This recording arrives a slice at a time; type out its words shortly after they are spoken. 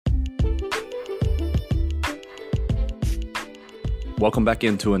Welcome back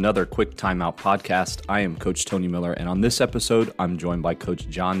into another Quick Timeout podcast. I am Coach Tony Miller, and on this episode, I'm joined by Coach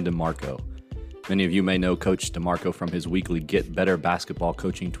John DeMarco. Many of you may know Coach DeMarco from his weekly Get Better Basketball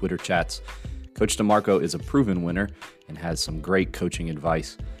Coaching Twitter chats. Coach DeMarco is a proven winner and has some great coaching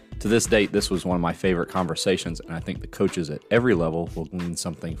advice. To this date, this was one of my favorite conversations, and I think the coaches at every level will glean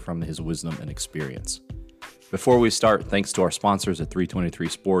something from his wisdom and experience. Before we start, thanks to our sponsors at 323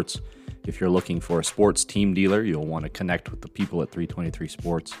 Sports. If you're looking for a sports team dealer, you'll want to connect with the people at 323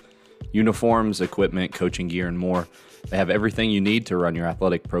 Sports. Uniforms, equipment, coaching gear, and more. They have everything you need to run your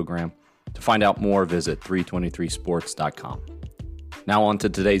athletic program. To find out more, visit 323sports.com. Now on to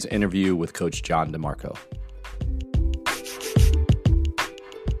today's interview with Coach John DeMarco.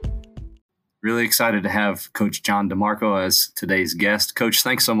 Really excited to have Coach John DeMarco as today's guest. Coach,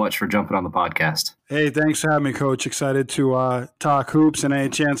 thanks so much for jumping on the podcast. Hey, thanks for having me, Coach. Excited to talk hoops, and any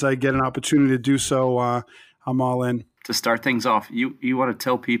chance I get an opportunity to do so, I'm all in. To start things off, you want to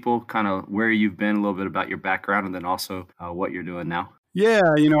tell people kind of where you've been, a little bit about your background, and then also what you're doing now? Yeah,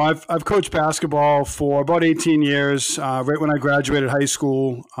 I've coached basketball for about 18 years. Right when I graduated high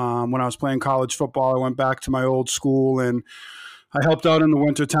school, when I was playing college football, I went back to my old school and I helped out in the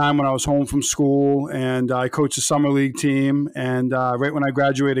wintertime when I was home from school, and I coached a summer league team. And right when I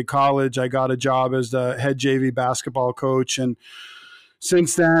graduated college, I got a job as the head JV basketball coach. And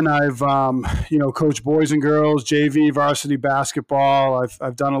since then, I've coached boys and girls, JV, varsity basketball.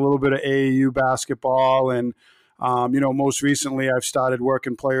 I've done a little bit of AAU basketball, and most recently, I've started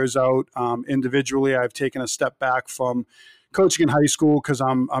working players out individually. I've taken a step back from coaching in high school because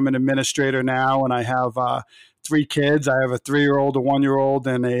I'm an administrator now, and I have 3 kids. I have a 3-year-old, a 1-year-old,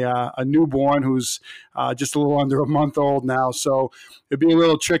 and a newborn who's just a little under a month old now. So it'd be a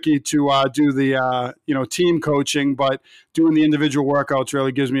little tricky to do the team coaching, but doing the individual workouts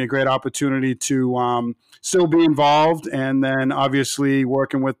really gives me a great opportunity to still be involved, and then obviously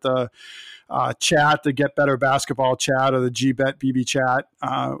working with the chat, the Get Better Basketball chat, or the GBet BB chat,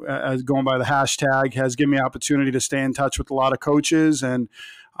 as going by the hashtag, has given me an opportunity to stay in touch with a lot of coaches. And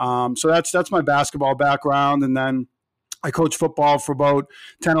so that's my basketball background. And then I coached football for about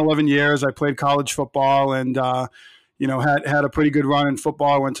 10, 11 years. I played college football and, had a pretty good run in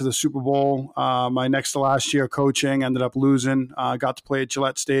football. I went to the Super Bowl my next to last year coaching, ended up losing. Got to play at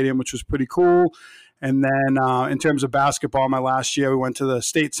Gillette Stadium, which was pretty cool. And then in terms of basketball, my last year, we went to the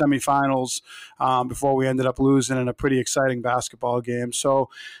state semifinals before we ended up losing in a pretty exciting basketball game. So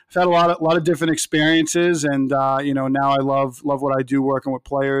I've had a lot of different experiences, and now I love what I do, working with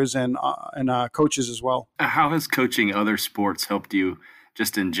players and coaches as well. How has coaching other sports helped you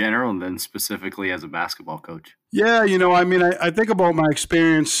just in general, and then specifically as a basketball coach? Yeah, I think about my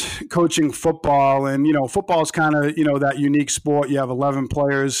experience coaching football, and, football is kind of, that unique sport. You have 11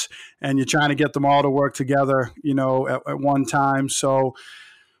 players and you're trying to get them all to work together, at one time. So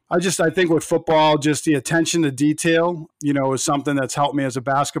I think with football, just the attention to detail, is something that's helped me as a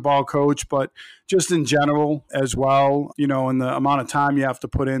basketball coach, but just in general as well, and the amount of time you have to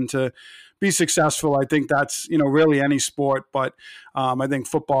put in to be successful. I think that's, really any sport, but I think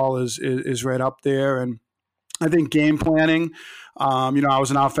football is right up there. And I think game planning, I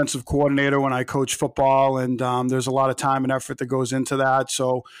was an offensive coordinator when I coached football, and there's a lot of time and effort that goes into that.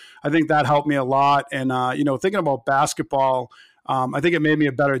 So I think that helped me a lot. And, thinking about basketball, I think it made me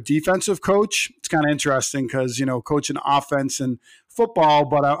a better defensive coach. It's kind of interesting because, coaching offense and football,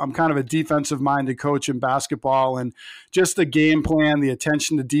 but I'm kind of a defensive-minded coach in basketball, and just the game plan, the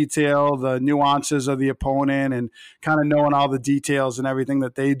attention to detail, the nuances of the opponent, and kind of knowing all the details and everything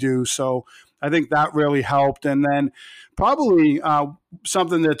that they do. So I think that really helped. And then probably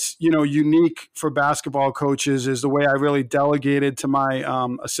something that's, unique for basketball coaches is the way I really delegated to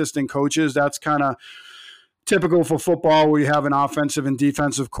my assistant coaches. That's kind of typical for football, where you have an offensive and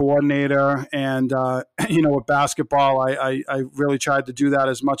defensive coordinator. And, with basketball, I really tried to do that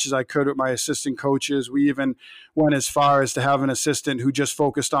as much as I could with my assistant coaches. We even went as far as to have an assistant who just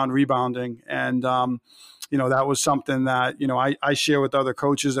focused on rebounding. And, that was something that, I share with other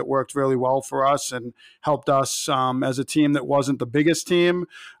coaches that worked really well for us and helped us as a team that wasn't the biggest team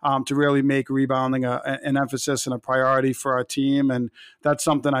to really make rebounding an emphasis and a priority for our team. And that's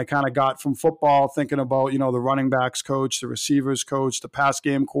something I kind of got from football, thinking about, the running backs coach, the receivers coach, the pass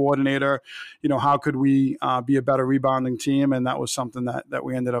game coordinator, how could we be a better rebounding team? And that was something that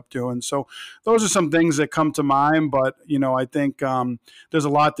we ended up doing. So those are some things that come to mind, but, I think there's a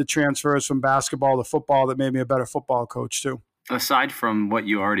lot that transfers from basketball to football that made me a better football coach too. Aside from what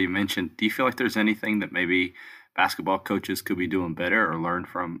you already mentioned, do you feel like there's anything that maybe basketball coaches could be doing better or learn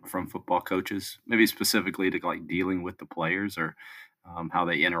from football coaches, maybe specifically to like dealing with the players or how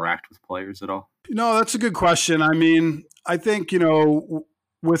they interact with players at all? That's a good question. I mean, I think,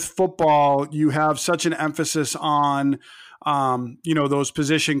 with football, you have such an emphasis on, those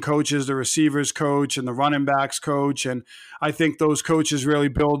position coaches, the receivers coach and the running backs coach. And I think those coaches really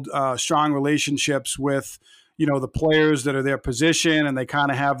build strong relationships with, the players that are their position, and they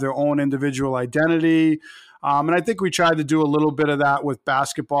kind of have their own individual identity. And I think we tried to do a little bit of that with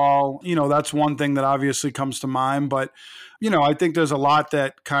basketball. That's one thing that obviously comes to mind. But, I think there's a lot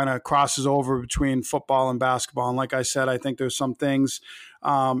that kind of crosses over between football and basketball. And like I said, I think there's some things,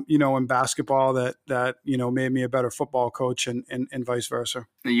 in basketball that made me a better football coach and vice versa.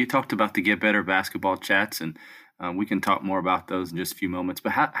 You talked about the Get Better basketball chats, and we can talk more about those in just a few moments.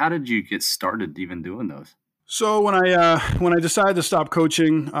 But how did you get started even doing those? So when I decided to stop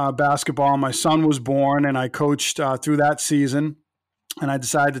coaching basketball, my son was born, and I coached through that season. And I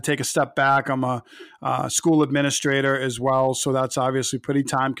decided to take a step back. I'm a school administrator as well, so that's obviously pretty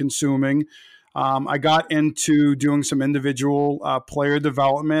time consuming. I got into doing some individual player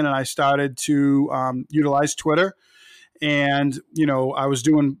development, and I started to utilize Twitter. And, I was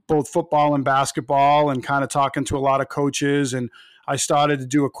doing both football and basketball and kind of talking to a lot of coaches. And I started to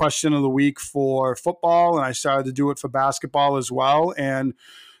do a question of the week for football, and I started to do it for basketball as well. And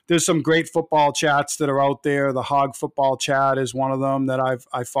there's some great football chats that are out there. The Hog Football Chat is one of them that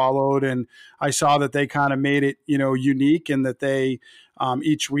I followed, and I saw that they kind of made it, unique, and that they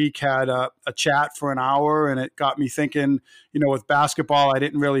each week had a chat for an hour, and it got me thinking, with basketball, I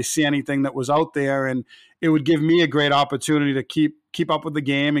didn't really see anything that was out there, and it would give me a great opportunity to keep up with the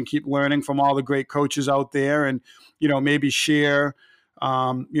game and keep learning from all the great coaches out there, and maybe share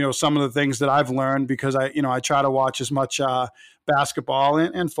some of the things that I've learned, because I try to watch as much basketball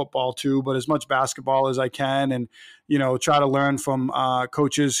and football too, but as much basketball as I can, and try to learn from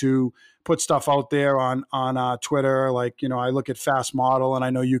coaches who put stuff out there on Twitter. Like, I look at Fast Model, and I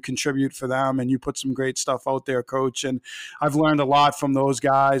know you contribute for them, and you put some great stuff out there, Coach. And I've learned a lot from those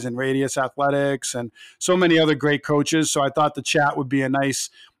guys, and Radius Athletics, and so many other great coaches. So I thought the chat would be a nice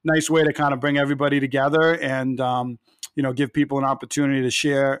way to kind of bring everybody together and give people an opportunity to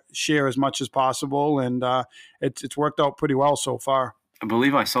share as much as possible. And it's worked out pretty well so far. I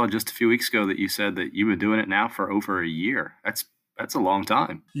believe I saw just a few weeks ago that you said that you've been doing it now for over a year. That's a long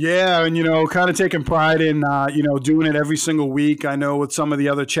time. Yeah. And, kind of taking pride in, doing it every single week. I know with some of the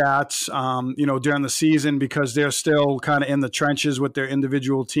other chats, during the season, because they're still kind of in the trenches with their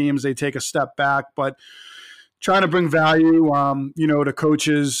individual teams, they take a step back. But trying to bring value, to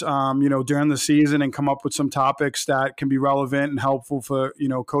coaches, during the season, and come up with some topics that can be relevant and helpful for,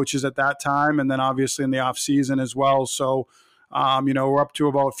 coaches at that time. And then obviously in the off season as well. So, we're up to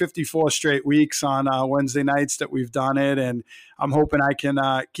about 54 straight weeks on Wednesday nights that we've done it. And I'm hoping I can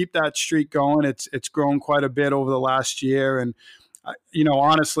keep that streak going. It's grown quite a bit over the last year. And,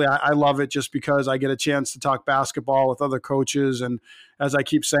 honestly, I love it just because I get a chance to talk basketball with other coaches. And as I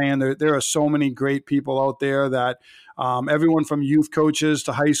keep saying, there are so many great people out there that everyone from youth coaches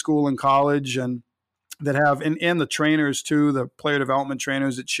to high school and college, and that have, and the trainers too, the player development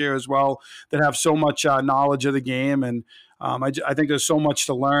trainers that share as well, that have so much knowledge of the game. And I think there's so much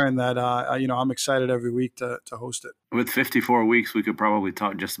to learn that, I'm excited every week to host it. With 54 weeks, we could probably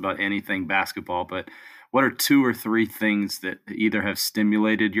talk just about anything basketball, but what are 2 or 3 things that either have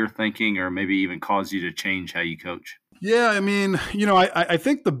stimulated your thinking or maybe even caused you to change how you coach? Yeah, I mean, I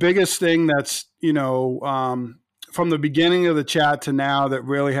think the biggest thing that's, from the beginning of the chat to now that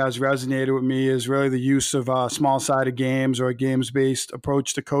really has resonated with me is really the use of small-sided games, or a games-based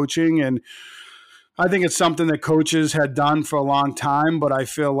approach to coaching. And I think it's something that coaches had done for a long time, but I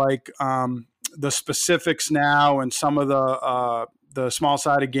feel like the specifics now and some of the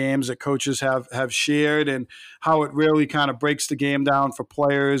small-sided games that coaches have shared, and how it really kind of breaks the game down for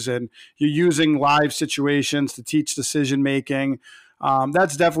players, and you're using live situations to teach decision-making.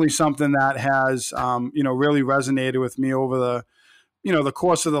 That's definitely something that has, really resonated with me over the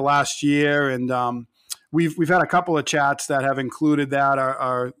course of the last year. And we've had a couple of chats that have included that.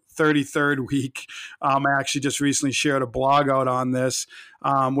 Our 33rd week, I actually just recently shared a blog out on this,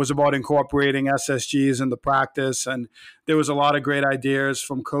 was about incorporating SSGs into practice. And there was a lot of great ideas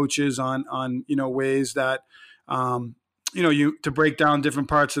from coaches on ways that, to break down different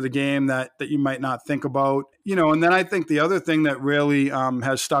parts of the game that you might not think about, and then I think the other thing that really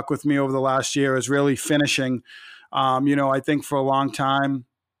has stuck with me over the last year is really finishing. I think for a long time,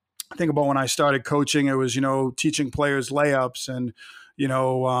 I think about when I started coaching, it was, teaching players layups and,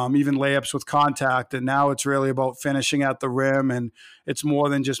 even layups with contact. And now it's really about finishing at the rim. And it's more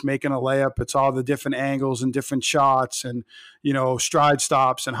than just making a layup. It's all the different angles and different shots and, stride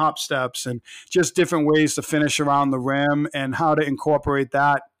stops and hop steps and just different ways to finish around the rim, and how to incorporate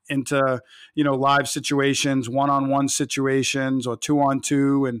that into, live situations, one-on-one situations or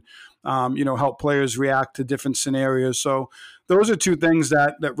two-on-two, and, help players react to different scenarios. So those are two things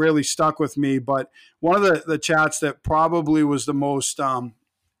that really stuck with me. But one of the chats that probably was the most,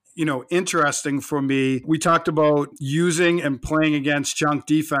 interesting for me, we talked about using and playing against junk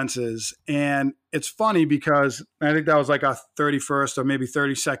defenses. And it's funny because I think that was like our 31st or maybe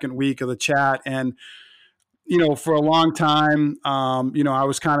 32nd week of the chat. And, for a long time, I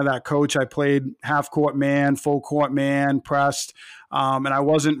was kind of that coach. I played half court man, full court man, pressed. And I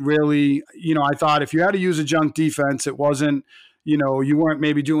wasn't really, I thought if you had to use a junk defense, it wasn't, you weren't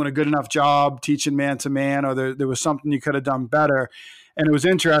maybe doing a good enough job teaching man to man, or there was something you could have done better. And it was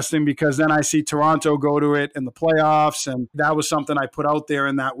interesting because then I see Toronto go to it in the playoffs. And that was something I put out there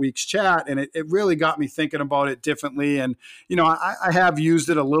in that week's chat. And it really got me thinking about it differently. And, I have used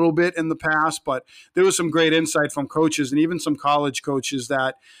it a little bit in the past, but there was some great insight from coaches and even some college coaches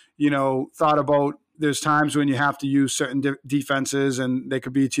that, thought about there's times when you have to use certain defenses and they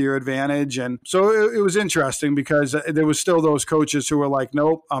could be to your advantage. And so it was interesting because there was still those coaches who were like,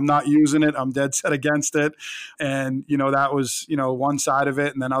 nope, I'm not using it. I'm dead set against it. And, that was, one side of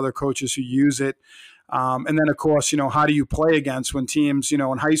it. And then other coaches who use it. And then, of course, how do you play against when teams, in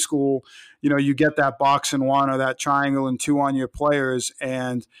high school, you get that box and one or that triangle and two on your players.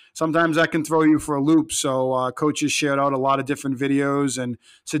 And sometimes that can throw you for a loop. So coaches shared out a lot of different videos and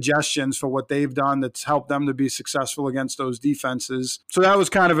suggestions for what they've done that's helped them to be successful against those defenses. So that was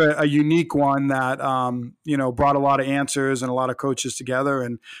kind of a unique one that, brought a lot of answers and a lot of coaches together.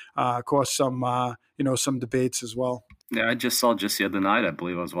 And, of course, some debates as well. Yeah, I saw the other night, I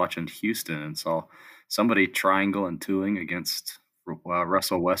believe I was watching Houston and saw somebody triangle and twoing against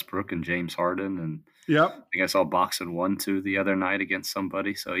Russell Westbrook and James Harden. And yep. I think I saw boxing 1-2 the other night against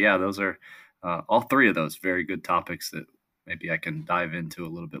somebody. So, yeah, those are all three of those very good topics that maybe I can dive into a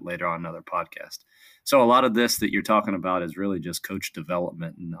little bit later on another podcast. So a lot of this that you're talking about is really just coach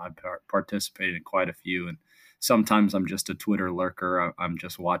development, and I've participated in quite a few. And sometimes I'm just a Twitter lurker. I'm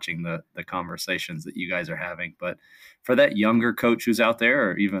just watching the conversations that you guys are having. But for that younger coach who's out there,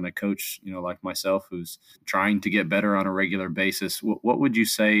 or even a coach, like myself, who's trying to get better on a regular basis, what would you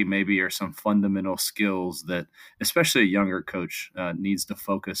say maybe are some fundamental skills that especially a younger coach needs to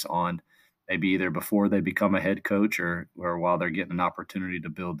focus on, maybe either before they become a head coach or while they're getting an opportunity to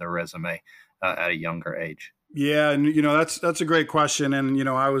build their resume at a younger age? Yeah, and that's a great question, and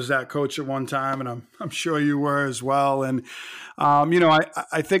I was that coach at one time, and I'm sure you were as well. And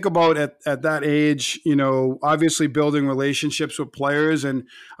I think about at that age, obviously building relationships with players, and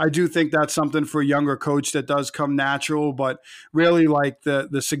I do think that's something for a younger coach that does come natural. But really, like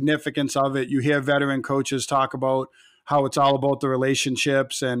the significance of it, you hear veteran coaches talk about how it's all about the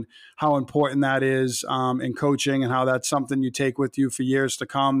relationships and how important that is in coaching, and how that's something you take with you for years to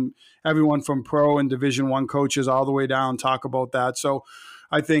come. Everyone from pro and Division I coaches all the way down talk about that. So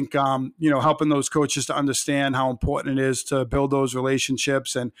I think, helping those coaches to understand how important it is to build those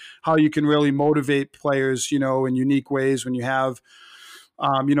relationships and how you can really motivate players, in unique ways when you have,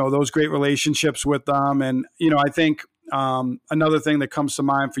 those great relationships with them. And, I think, another thing that comes to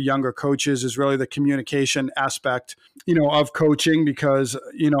mind for younger coaches is really the communication aspect, of coaching, because,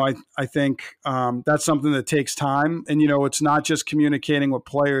 I think that's something that takes time. And, it's not just communicating with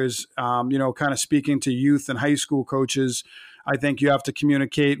players, kind of speaking to youth and high school coaches. I think you have to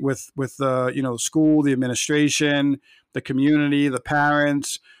communicate with the, school, the administration, the community, the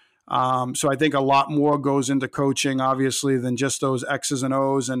parents. So I think a lot more goes into coaching, obviously, than just those X's and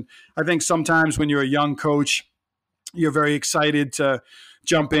O's. And I think sometimes when you're a young coach, you're very excited to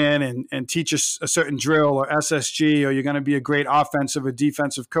jump in and teach a certain drill or SSG, or you're going to be a great offensive or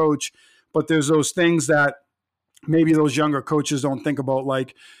defensive coach. But there's those things that maybe those younger coaches don't think about,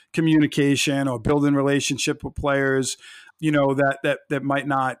 like communication or building relationship with players, that might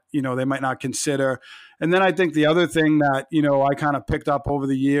not, they might not consider. And then I think the other thing that, I kind of picked up over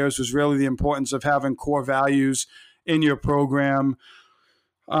the years was really the importance of having core values in your program.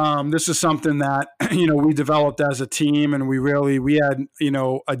 This is something that, we developed as a team, and we had,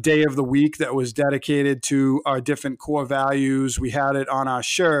 a day of the week that was dedicated to our different core values. We had it on our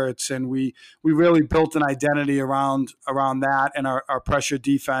shirts, and we really built an identity around that, and our pressure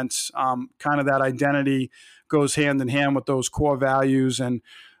defense, kind of that identity goes hand in hand with those core values. And,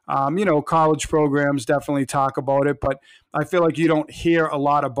 college programs definitely talk about it, but I feel like you don't hear a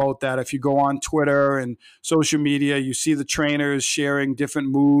lot about that. If you go on Twitter and social media, you see the trainers sharing different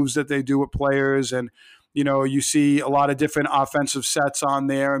moves that they do with players, and you see a lot of different offensive sets on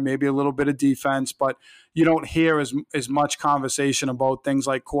there and maybe a little bit of defense, but you don't hear as much conversation about things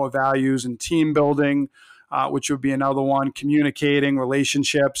like core values and team building, which would be another one. Communicating,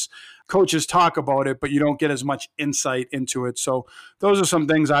 relationships. Coaches talk about it, but you don't get as much insight into it. So those are some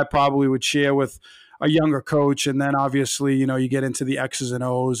things I probably would share with a younger coach. And then obviously, you get into the X's and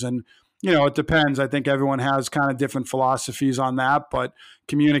O's, and it depends. I think everyone has kind of different philosophies on that, but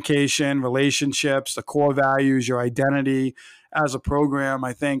communication, relationships, the core values, your identity as a program,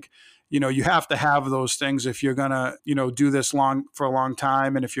 I think, you have to have those things if you're going to, do this for a long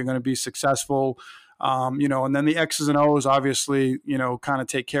time. And if you're going to be successful, and then the X's and O's obviously, kind of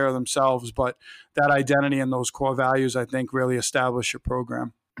take care of themselves. But that identity and those core values, I think, really establish your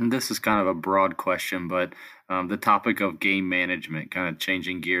program. And this is kind of a broad question, but the topic of game management, kind of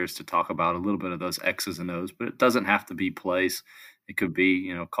changing gears to talk about a little bit of those X's and O's, but it doesn't have to be plays. It could be,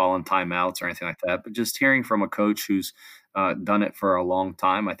 calling timeouts or anything like that. But just hearing from a coach who's done it for a long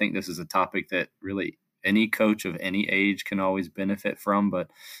time, I think this is a topic that really any coach of any age can always benefit from. But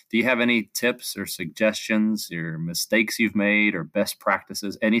do you have any tips or suggestions or mistakes you've made or best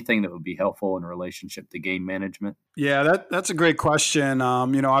practices, anything that would be helpful in relationship to game management? Yeah, that's a great question.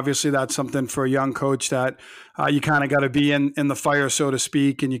 Obviously that's something for a young coach that you kind of got to be in the fire, so to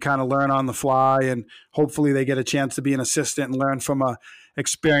speak, and you kind of learn on the fly, and hopefully they get a chance to be an assistant and learn from a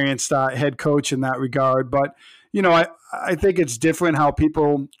experienced head coach in that regard. But I think it's different how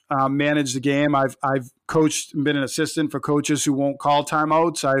people manage the game. I've coached and been an assistant for coaches who won't call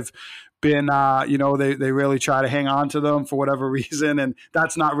timeouts. I've been, they really try to hang on to them for whatever reason, and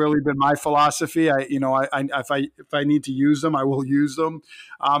that's not really been my philosophy. If I need to use them, I will use them.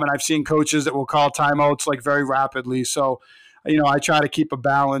 And I've seen coaches that will call timeouts like very rapidly. So, I try to keep a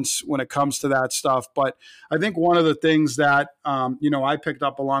balance when it comes to that stuff. But I think one of the things that I picked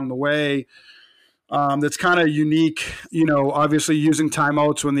up along the way. That's kind of unique, obviously using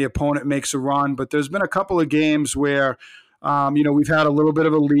timeouts when the opponent makes a run. But there's been a couple of games where, we've had a little bit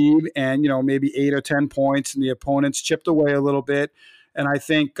of a lead and, maybe 8 or 10 points, and the opponent's chipped away a little bit. And I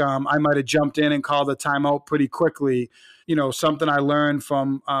think I might have jumped in and called a timeout pretty quickly. Something I learned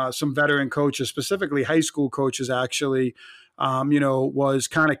from some veteran coaches, specifically high school coaches, actually, was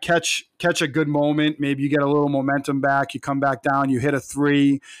kind of catch a good moment. Maybe you get a little momentum back, you come back down, you hit a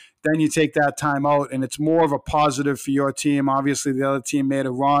three. Then you take that time out, and it's more of a positive for your team. Obviously, the other team made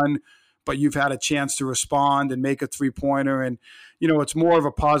a run, but you've had a chance to respond and make a three-pointer, and, it's more of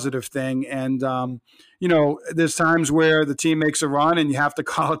a positive thing. And, there's times where the team makes a run and you have to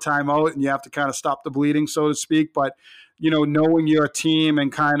call a timeout and you have to kind of stop the bleeding, so to speak. But, knowing your team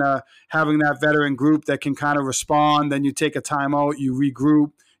and kind of having that veteran group that can kind of respond, then you take a timeout, you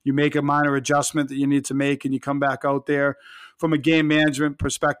regroup, you make a minor adjustment that you need to make, and you come back out there. From a game management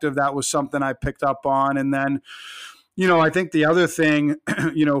perspective, that was something I picked up on. And then, I think the other thing,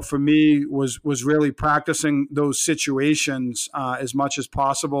 for me was really practicing those situations as much as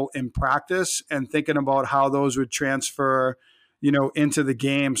possible in practice and thinking about how those would transfer, into the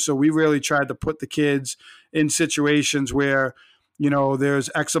game. So we really tried to put the kids in situations where,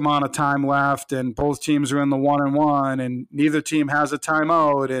 there's X amount of time left and both teams are in the 1-on-1 and neither team has a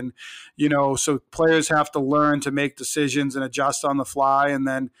timeout. And, so players have to learn to make decisions and adjust on the fly. And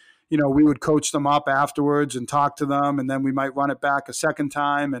then, we would coach them up afterwards and talk to them. And then we might run it back a second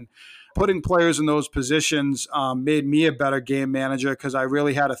time. And putting players in those positions made me a better game manager because I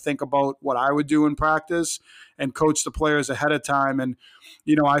really had to think about what I would do in practice and coach the players ahead of time. And,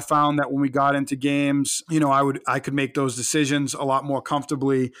 I found that when we got into games, I could make those decisions a lot more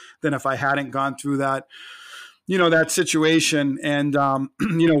comfortably than if I hadn't gone through that, that situation. And,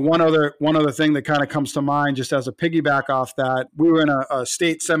 one other thing that kind of comes to mind just as a piggyback off that, we were in a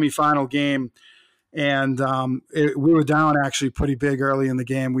state semifinal game. And we were down actually pretty big early in the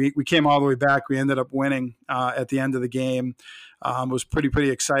game. We came all the way back. We ended up winning at the end of the game. It was pretty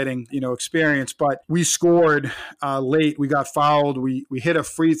exciting, experience. But we scored late. We got fouled. We hit a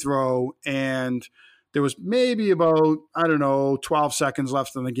free throw, and there was maybe about 12 seconds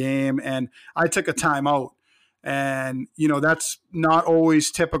left in the game, and I took a timeout. And that's not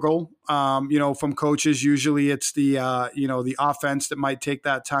always typical, from coaches. Usually, it's the the offense that might take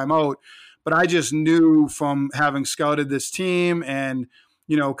that timeout. But I just knew from having scouted this team and,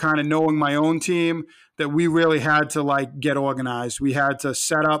 kind of knowing my own team that we really had to get organized. We had to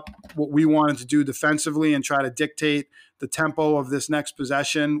set up what we wanted to do defensively and try to dictate the tempo of this next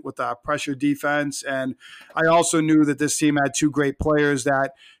possession with our pressure defense. And I also knew that this team had two great players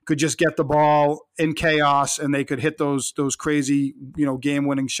that could just get the ball in chaos and they could hit those crazy,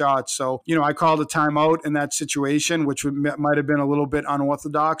 game-winning shots. So, I called a timeout in that situation, which might have been a little bit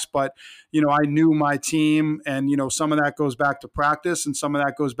unorthodox, but, I knew my team and, some of that goes back to practice and some of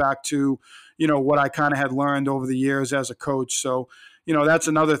that goes back to, what I kind of had learned over the years as a coach. So, that's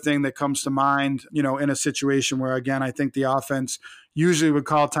another thing that comes to mind, in a situation where, again, I think the offense usually would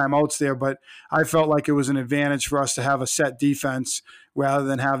call timeouts there, but I felt like it was an advantage for us to have a set defense rather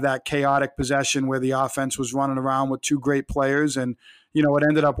than have that chaotic possession where the offense was running around with two great players. And, it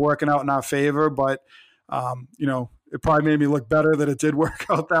ended up working out in our favor, but, it probably made me look better that it did work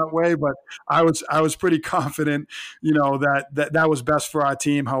out that way. But I was pretty confident, that was best for our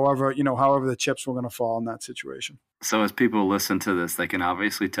team. However the chips were going to fall in that situation. So as people listen to this, they can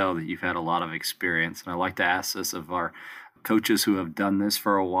obviously tell that you've had a lot of experience. And I like to ask this of our coaches who have done this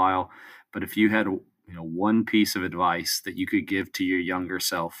for a while. But if you had, one piece of advice that you could give to your younger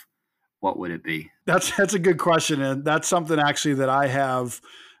self, what would it be? That's a good question. And that's something actually that I have,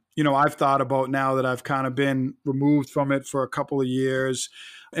 I've thought about now that I've kind of been removed from it for a couple of years.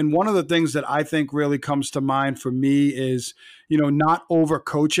 And one of the things that I think really comes to mind for me is, not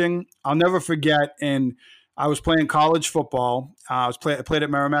overcoaching. I'll never forget, and I was playing college football. I played at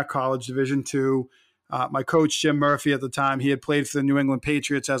Merrimack College, Division II. My coach, Jim Murphy, at the time, he had played for the New England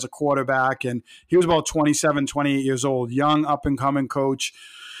Patriots as a quarterback, and he was about 27, 28 years old, young, up-and-coming coach.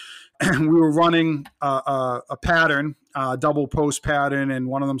 We were running a pattern, double post pattern, and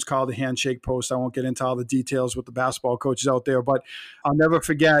one of them's called the handshake post. I won't get into all the details with the basketball coaches out there, but I'll never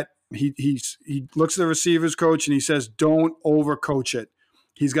forget, he looks at the receivers coach and he says, "Don't overcoach it."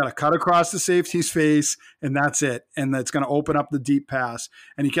 He's got to cut across the safety's face, and that's it. And that's going to open up the deep pass.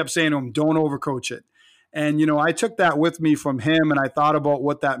 And he kept saying to him, "Don't overcoach it." And, I took that with me from him, and I thought about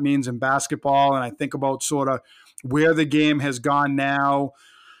what that means in basketball. And I think about sort of where the game has gone now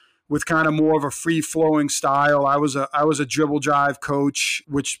with kind of more of a free-flowing style. I was a dribble drive coach,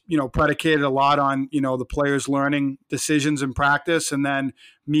 which, predicated a lot on, the players learning decisions in practice, and then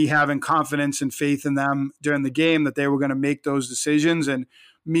me having confidence and faith in them during the game that they were going to make those decisions, and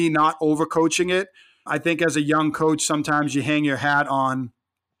me not overcoaching it. I think as a young coach, sometimes you hang your hat on,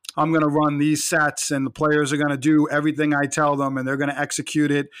 I'm going to run these sets and the players are going to do everything I tell them and they're going to execute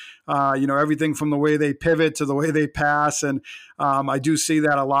it, everything from the way they pivot to the way they pass. And I do see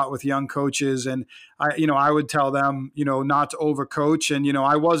that a lot with young coaches. And I would tell them, not to overcoach. And,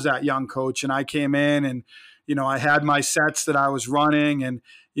 I was that young coach, and I came in and, I had my sets that I was running. And,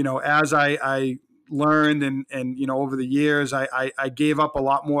 as I learned and over the years, I gave up a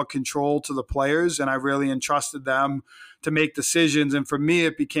lot more control to the players, and I really entrusted them to make decisions. And for me,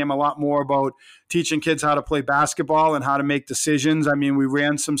 it became a lot more about teaching kids how to play basketball and how to make decisions. I mean, we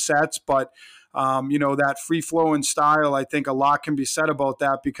ran some sets, but that free-flowing style, I think a lot can be said about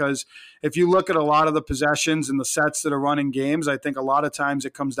that, because if you look at a lot of the possessions and the sets that are running games, I think a lot of times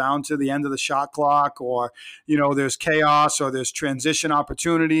it comes down to the end of the shot clock, or, there's chaos or there's transition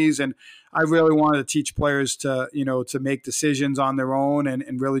opportunities. And I really wanted to teach players to make decisions on their own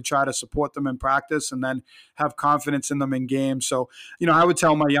and really try to support them in practice and then have confidence in them in games. So, I would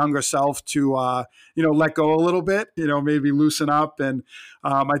tell my younger self to, let go a little bit, maybe loosen up. And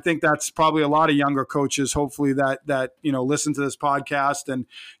I think that's probably a lot of younger coaches, hopefully that listen to this podcast and,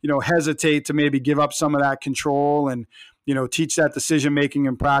 hesitate to maybe give up some of that control and, teach that decision-making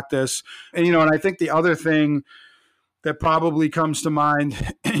in practice. And, and I think the other thing that probably comes to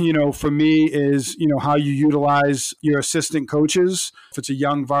mind, for me is, how you utilize your assistant coaches. If it's a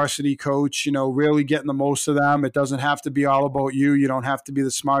young varsity coach, really getting the most of them. It doesn't have to be all about you. You don't have to be the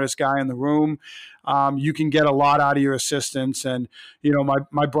smartest guy in the room. You can get a lot out of your assistants. And,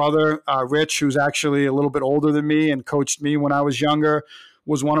 my brother, Rich, who's actually a little bit older than me and coached me when I was younger,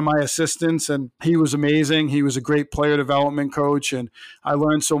 was one of my assistants, and he was amazing. He was a great player development coach, and I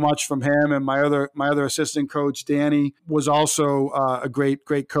learned so much from him. And my other assistant coach, Danny, was also a great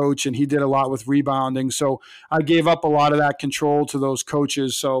coach, and he did a lot with rebounding. So I gave up a lot of that control to those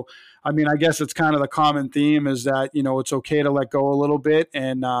coaches. So, I mean, I guess it's kind of the common theme is that, it's okay to let go a little bit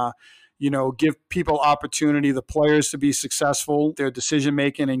and, give people opportunity, the players, to be successful, their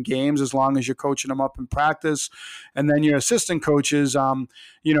decision-making in games, as long as you're coaching them up in practice. And then your assistant coaches,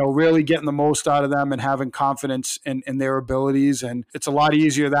 really getting the most out of them and having confidence in their abilities. And it's a lot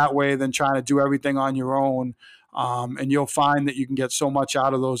easier that way than trying to do everything on your own. And you'll find that you can get so much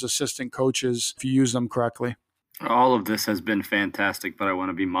out of those assistant coaches if you use them correctly. All of this has been fantastic, but I want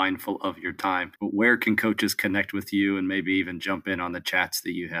to be mindful of your time. But where can coaches connect with you and maybe even jump in on the chats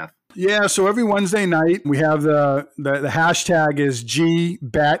that you have? Yeah, so every Wednesday night we have the hashtag is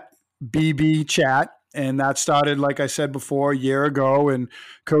GBetBBChat, and that started, like I said before, a year ago. And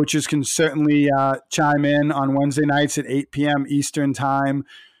coaches can certainly chime in on Wednesday nights at 8 p.m. Eastern time.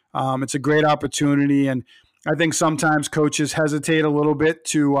 It's a great opportunity, and I think sometimes coaches hesitate a little bit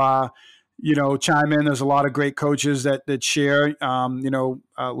to chime in. There's a lot of great coaches that share,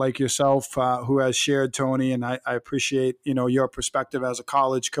 like yourself, who has shared, Tony, and I appreciate, your perspective as a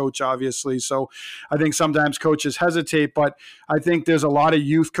college coach, obviously. So I think sometimes coaches hesitate, but I think there's a lot of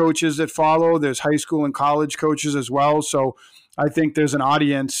youth coaches that follow. There's high school and college coaches as well. So I think there's an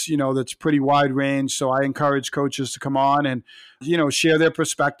audience, that's pretty wide range. So I encourage coaches to come on and, share their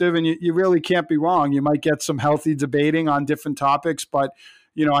perspective. And you really can't be wrong. You might get some healthy debating on different topics, but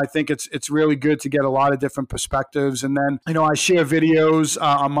I think it's really good to get a lot of different perspectives. And then, I share videos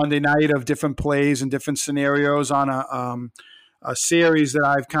on Monday night of different plays and different scenarios on a series that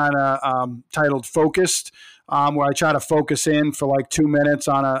I've kind of titled Focused, where I try to focus in for like 2 minutes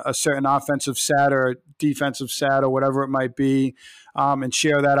on a certain offensive set or defensive set or whatever it might be, and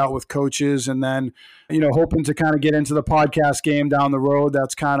share that out with coaches. And then, hoping to kind of get into the podcast game down the road.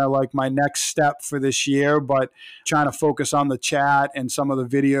 That's kind of like my next step for this year, but trying to focus on the chat and some of the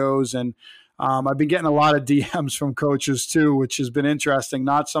videos. And I've been getting a lot of DMs from coaches too, which has been interesting.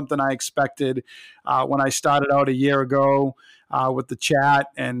 Not something I expected when I started out a year ago with the chat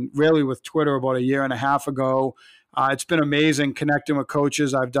and really with Twitter about a year and a half ago. It's been amazing connecting with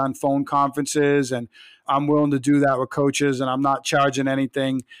coaches. I've done phone conferences, and I'm willing to do that with coaches, and I'm not charging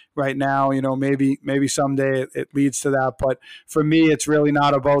anything right now. Maybe someday it leads to that. But for me, it's really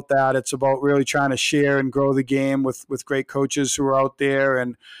not about that. It's about really trying to share and grow the game with great coaches who are out there.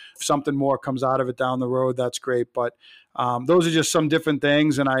 And if something more comes out of it down the road, that's great. But those are just some different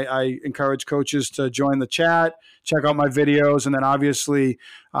things. And I encourage coaches to join the chat, check out my videos, and then obviously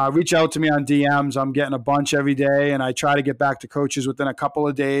reach out to me on DMs. I'm getting a bunch every day, and I try to get back to coaches within a couple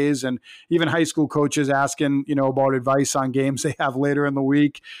of days, and even high school coaches asking, about advice on games they have later in the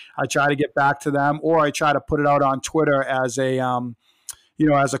week. I try to get back to them, or I try to put it out on Twitter as a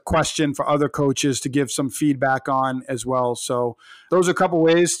as a question for other coaches to give some feedback on as well. So those are a couple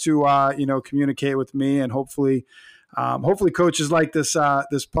ways to, communicate with me, and hopefully coaches like this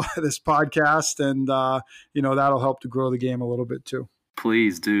podcast, and, that'll help to grow the game a little bit too.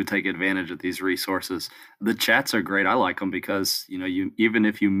 Please do take advantage of these resources. The chats are great. I like them because, even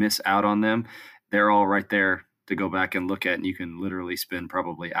if you miss out on them, they're all right there to go back and look at, and you can literally spend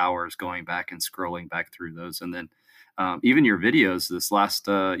probably hours going back and scrolling back through those. And then even your videos, this last,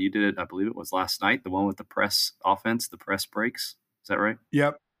 you did it, I believe it was last night, the one with the press offense, the press breaks. Is that right?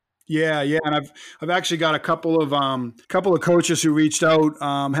 Yep. Yeah. And I've actually got a couple of coaches who reached out,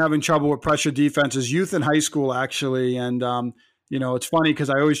 having trouble with pressure defenses, youth in high school actually. And, it's funny because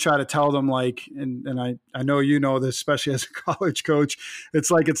I always try to tell them, like, and I know this, especially as a college coach, it's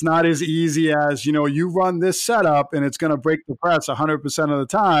like it's not as easy as, you run this setup and it's going to break the press 100% of the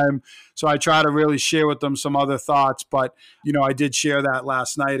time. So I try to really share with them some other thoughts. But, I did share that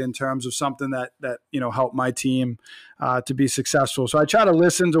last night in terms of something that helped my team to be successful. So I try to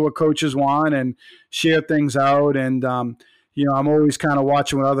listen to what coaches want and share things out. And, I'm always kind of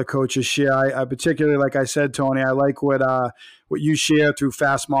watching what other coaches share. I particularly, like I said, Tony, I like what you share through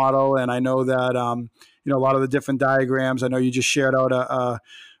Fast Model. And I know that, a lot of the different diagrams, I know you just shared out a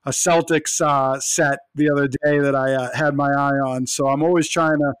Celtics set the other day that I had my eye on. So I'm always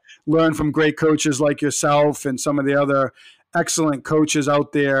trying to learn from great coaches like yourself and some of the other excellent coaches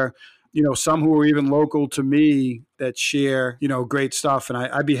out there, some who are even local to me that share, great stuff. And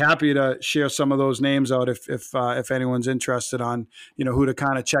I'd be happy to share some of those names out if anyone's interested on, who to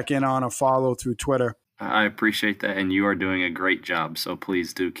kind of check in on or follow through Twitter. I appreciate that. And you are doing a great job. So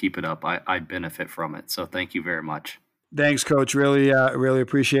please do keep it up. I benefit from it. So thank you very much. Thanks, Coach. Really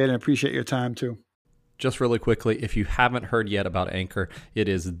appreciate it, and appreciate your time too. Just really quickly, if you haven't heard yet about Anchor, it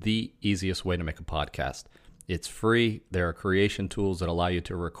is the easiest way to make a podcast. It's free. There are creation tools that allow you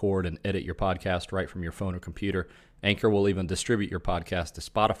to record and edit your podcast right from your phone or computer. Anchor will even distribute your podcast to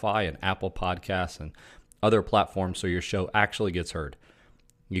Spotify and Apple Podcasts and other platforms so your show actually gets heard.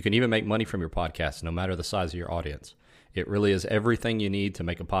 You can even make money from your podcast, no matter the size of your audience. It really is everything you need to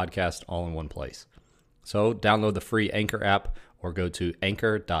make a podcast all in one place. So download the free Anchor app or go to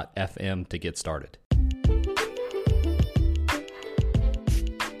anchor.fm to get started.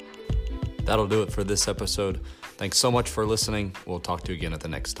 That'll do it for this episode. Thanks so much for listening. We'll talk to you again at the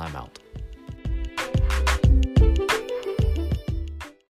next time out.